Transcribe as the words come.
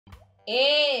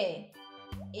A.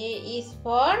 A is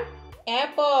for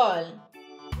apple.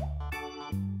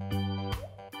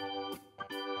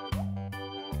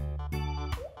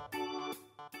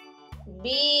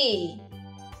 B.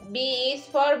 B is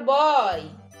for boy.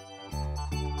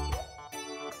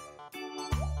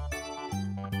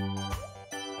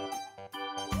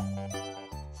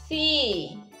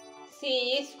 C. C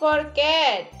is for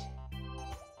cat.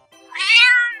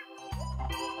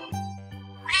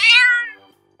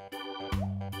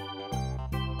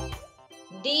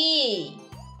 D.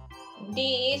 D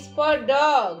is for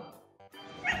dog.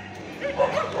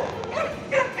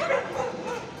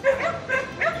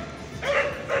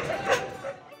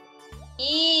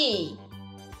 E.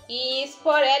 E is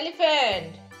for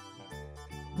elephant.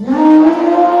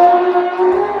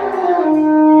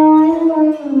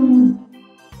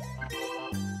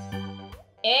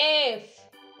 F.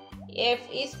 F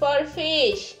is for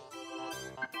fish.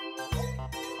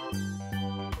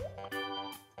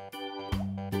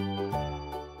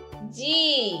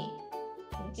 G.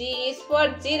 G is for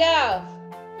giraffe.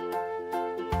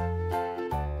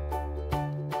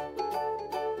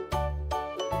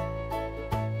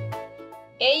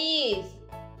 H.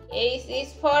 H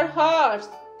is for horse.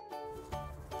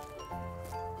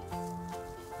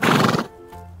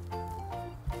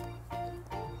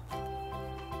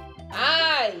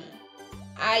 I.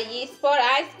 I is for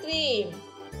ice cream.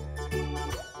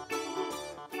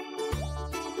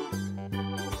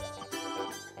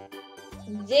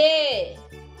 J.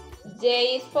 J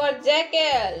is for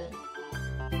jackal.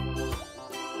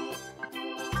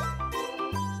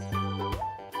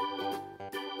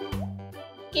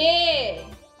 K.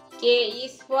 K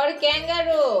is for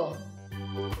kangaroo.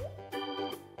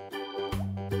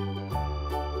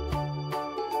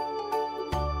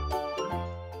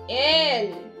 L.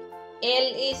 L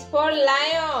is for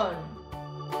lion.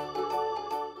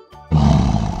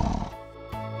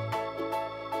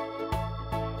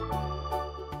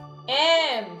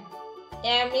 M.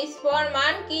 M is for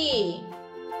monkey.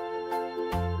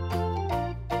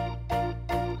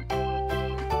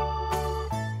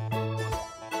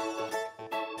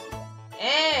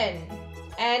 N.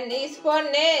 N is for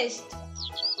nest.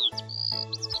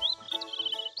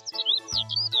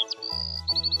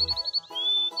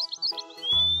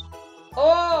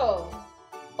 O.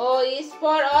 O is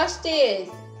for ostrich.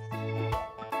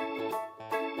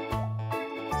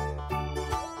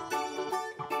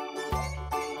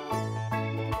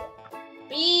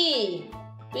 P.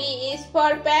 P is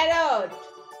for parrot.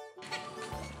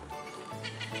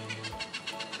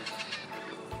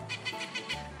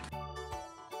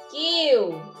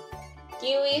 Q.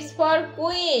 Q is for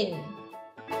queen.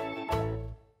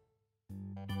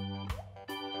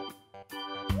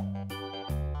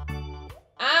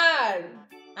 R.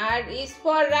 R is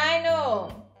for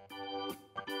rhino.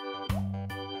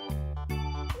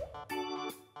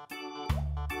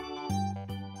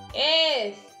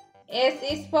 S. S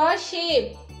is for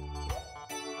sheep.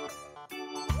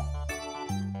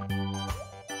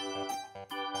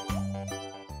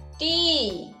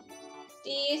 T. T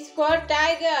is for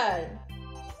tiger.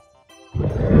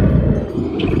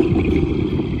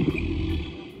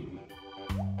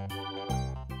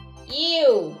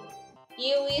 U.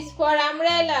 U is for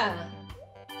umbrella.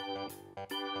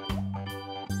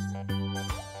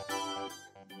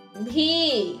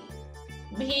 V.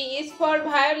 V is for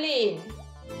violin.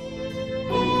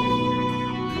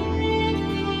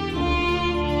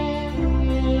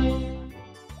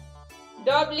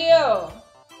 W.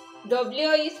 W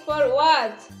is for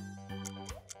watch.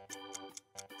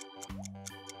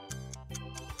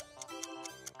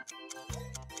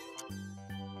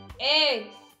 X.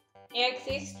 X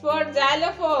is for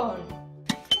xylophone.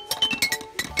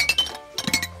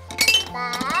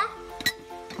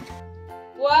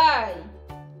 Y.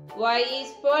 Y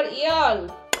is for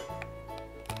eagle.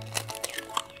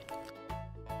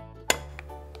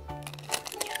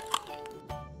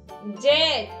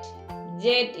 Z. Z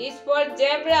is for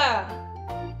zebra.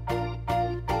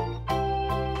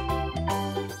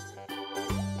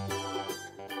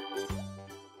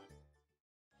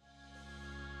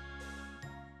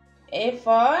 A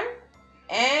for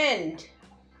ant.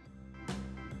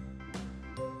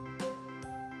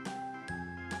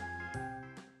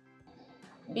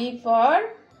 B for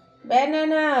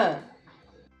banana.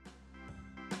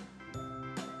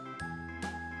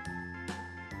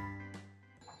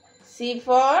 C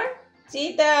for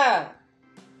cheetah.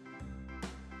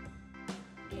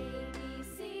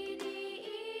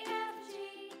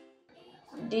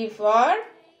 D for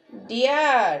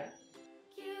deer.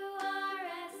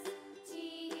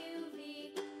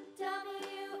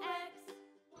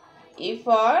 E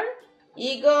for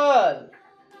Eagle.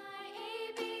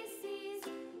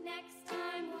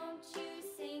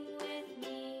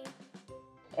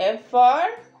 F for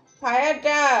fire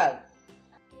truck.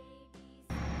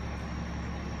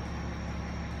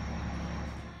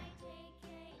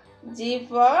 G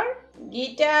for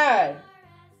guitar.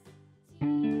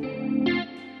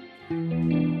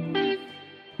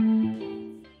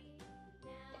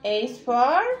 H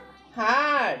for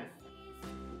heart.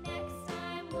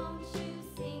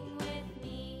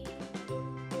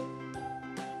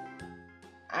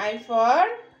 I for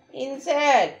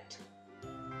insect.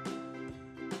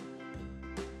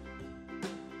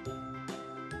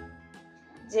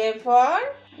 J for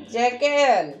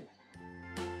jackal.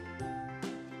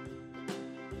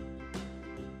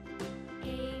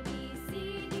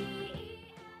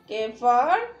 K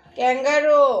for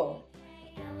kangaroo.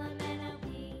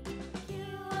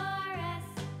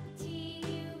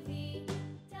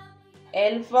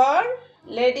 L for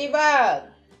ladybug.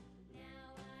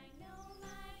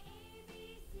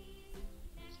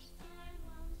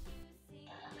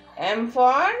 M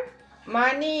for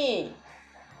money.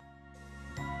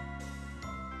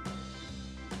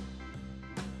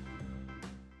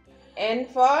 N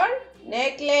for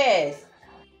necklace.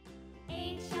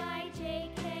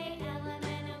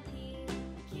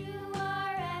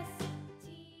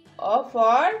 O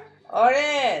for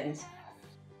orange.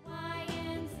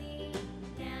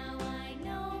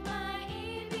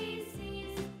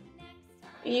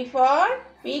 P for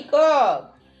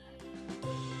peacock.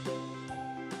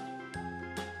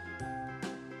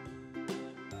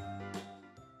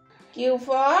 Q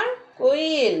for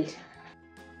quilt.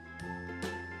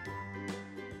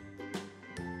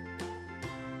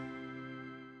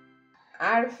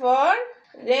 R for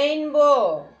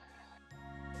rainbow.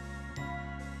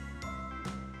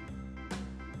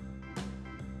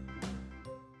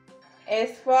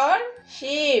 S for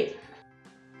sheep.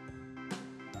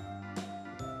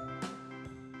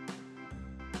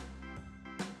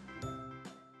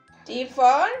 T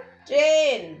for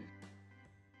train.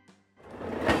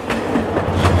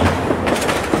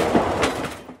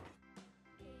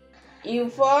 U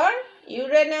for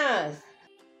Uranus.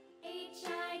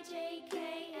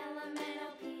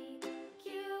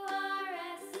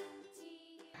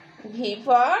 V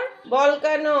for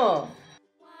volcano.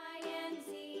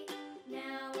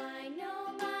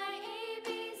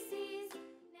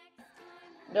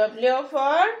 W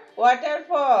for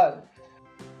waterfall.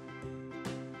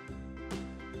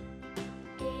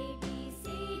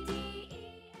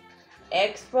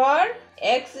 X for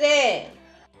X-ray.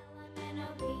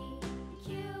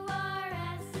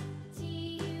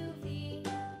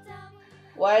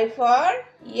 Y for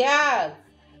yak.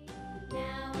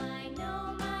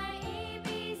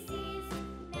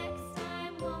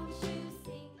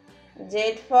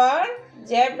 Z for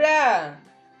zebra.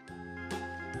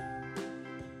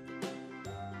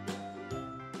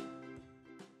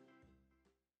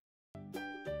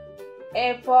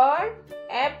 A for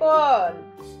apple.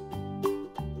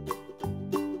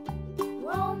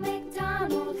 Old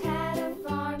MacDonald had a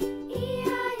farm,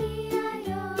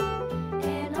 E-I-E-I-O,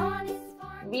 and on his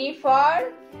farm B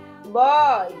for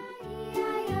boy.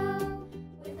 E-I-O,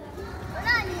 with a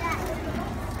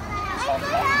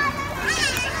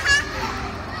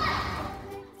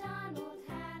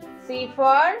C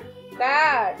for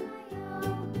car.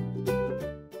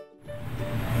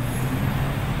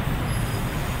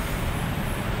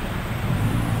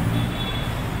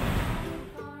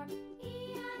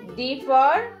 D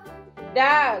for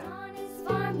dog. on his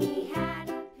farm he had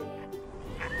a pig.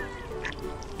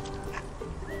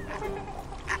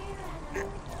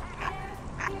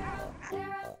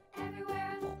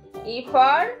 E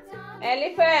for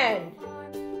elephant.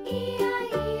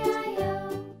 E-I-E-I-O.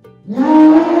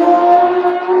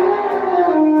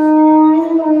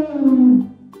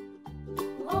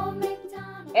 Old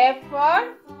MacDonald F for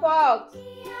fox.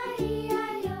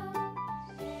 E-I-E-I-O.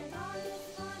 And on his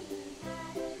farm he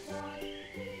had a dog.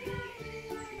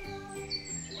 E-I-E-I-O.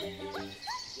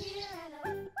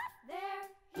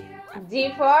 Here and G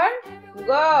for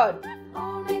goat.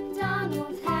 Old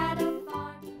MacDonald had a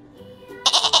farm.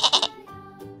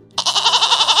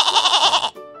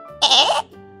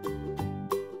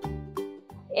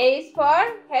 A is for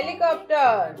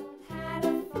helicopter. Had a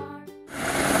farm.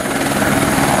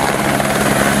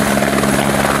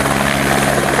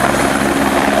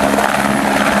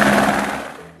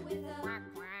 With a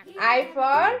I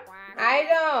for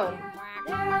iron.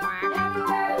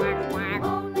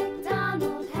 Old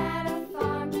MacDonald had a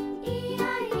farm.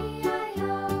 E-I-E-I-O.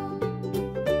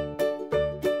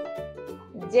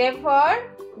 J for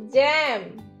jam.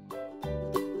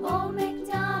 Old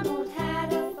MacDonald had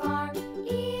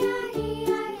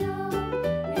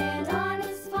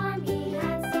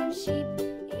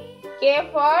K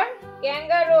for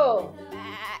kangaroo.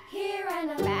 Here and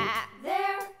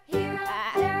there, here,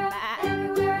 there,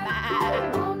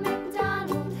 everywhere. Old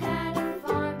MacDonald had a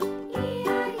farm.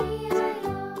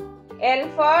 E-I-E-I-O. L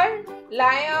for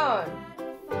lion.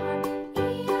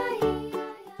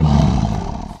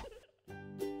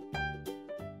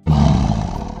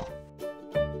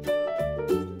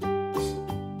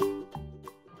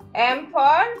 M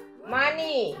for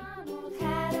money. MacDonald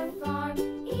had a farm.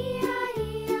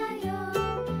 E-I-E-I-O.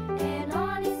 And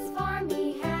on his farm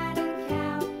he had a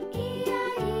cow.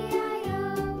 E-I-E-I-O.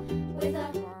 With a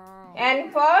N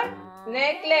for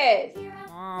necklace.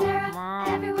 there,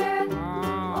 everywhere.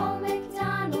 Old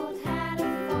MacDonald had a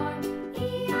farm.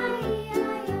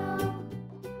 E-I-E-I-O.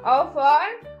 O for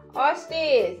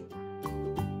ostrich.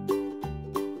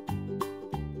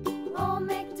 Old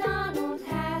MacDonald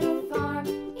had a farm.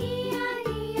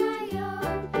 E-I-E-I-O.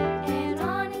 And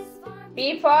on his farm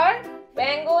P for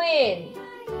penguin.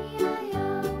 E-I-E-I-O.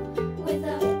 With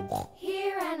a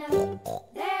here and a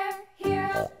there,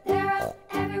 here, there,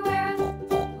 everywhere.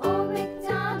 Old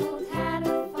MacDonald had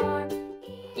a farm.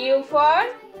 Q for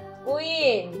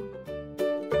queen.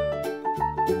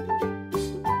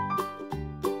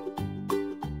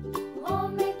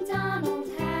 Old MacDonald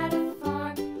had a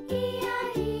farm.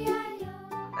 E-I-E-I-O.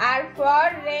 R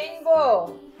for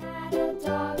rainbow. He had a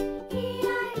dog.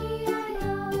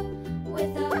 E-I-E-I-O.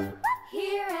 With a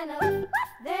here and a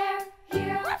there,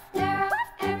 here, there,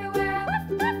 everywhere.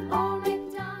 Old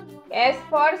MacDonald. S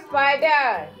for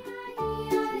spider.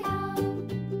 E-I-E-I-O.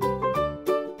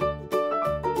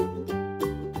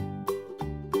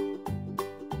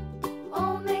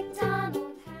 Old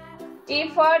MacDonald had a T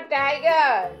for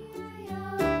tiger.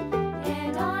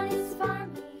 and on his farm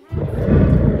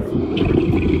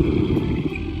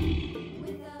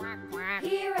with a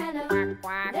here and a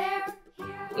there,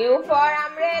 here. U for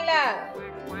umbrella.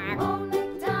 Old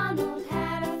MacDonald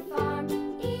had a farm.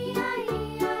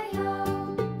 E-I-E-I-O.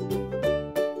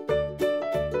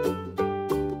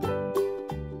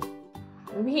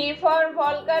 V for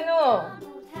volcano.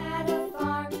 MacDonald had a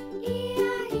farm.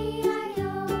 E-I-E-I-O.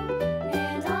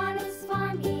 And on his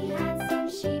farm he had some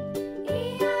sheep.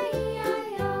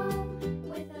 E-I-E-I-O.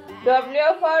 With a W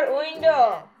for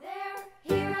window. there,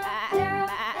 here, there,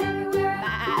 everywhere.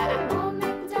 Old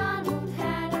MacDonald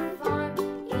had a farm.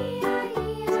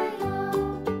 E-I-E-I-O.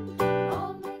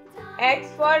 Old MacDonald X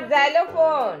for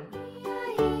xylophone.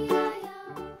 E-I-E-I-O.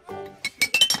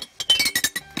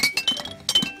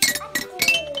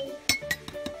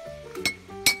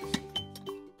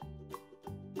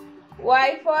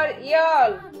 Y for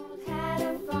eagle. MacDonald had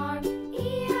a farm.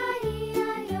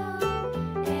 E-I-E-I-O.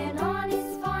 And on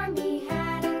his farm he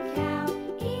had a cow.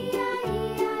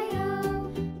 E-I-E-I-O.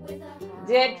 With a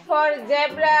Z for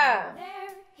zebra.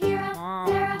 there, here,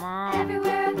 there, everywhere.